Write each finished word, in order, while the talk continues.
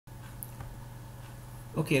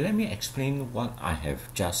Okay, let me explain what I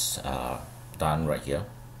have just done right here.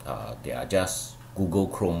 They are just Google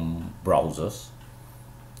Chrome browsers.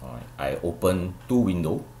 All right, I open two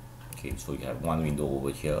windows. Okay, so you have one window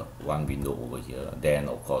over here, one window over here. Then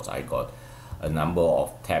of course I got a number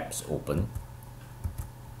of tabs open.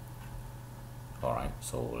 All right,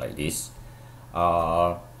 so like this.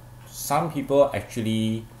 Uh, some people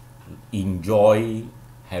actually enjoy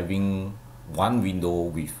having one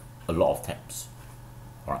window with a lot of tabs.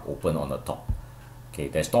 All right, open on the top. Okay,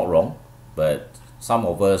 that's not wrong, but some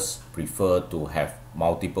of us prefer to have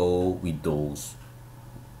multiple windows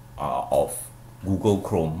of Google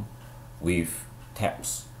Chrome with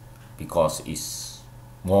tabs because it's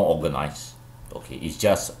more organized. Okay, it's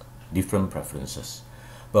just different preferences.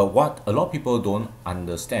 But what a lot of people don't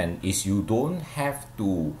understand is you don't have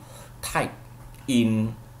to type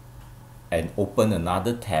in and open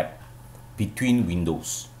another tab between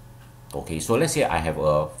windows. Okay, so let's say I have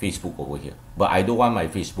a Facebook over here, but I don't want my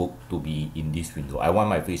Facebook to be in this window. I want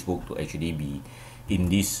my Facebook to actually be in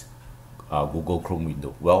this Google Chrome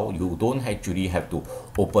window. Well, you don't actually have to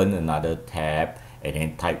open another tab and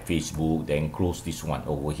then type Facebook, then close this one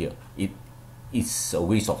over here. It's a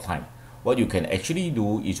waste of time. What you can actually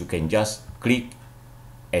do is you can just click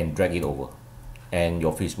and drag it over, and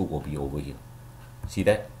your Facebook will be over here. See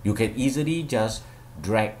that? You can easily just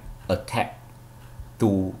drag a tab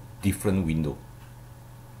to different window.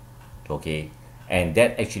 Okay, and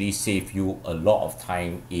that actually save you a lot of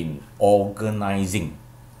time in organizing.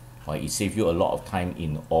 Right? It saves you a lot of time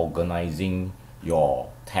in organizing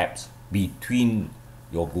your tabs between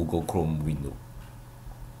your Google Chrome window.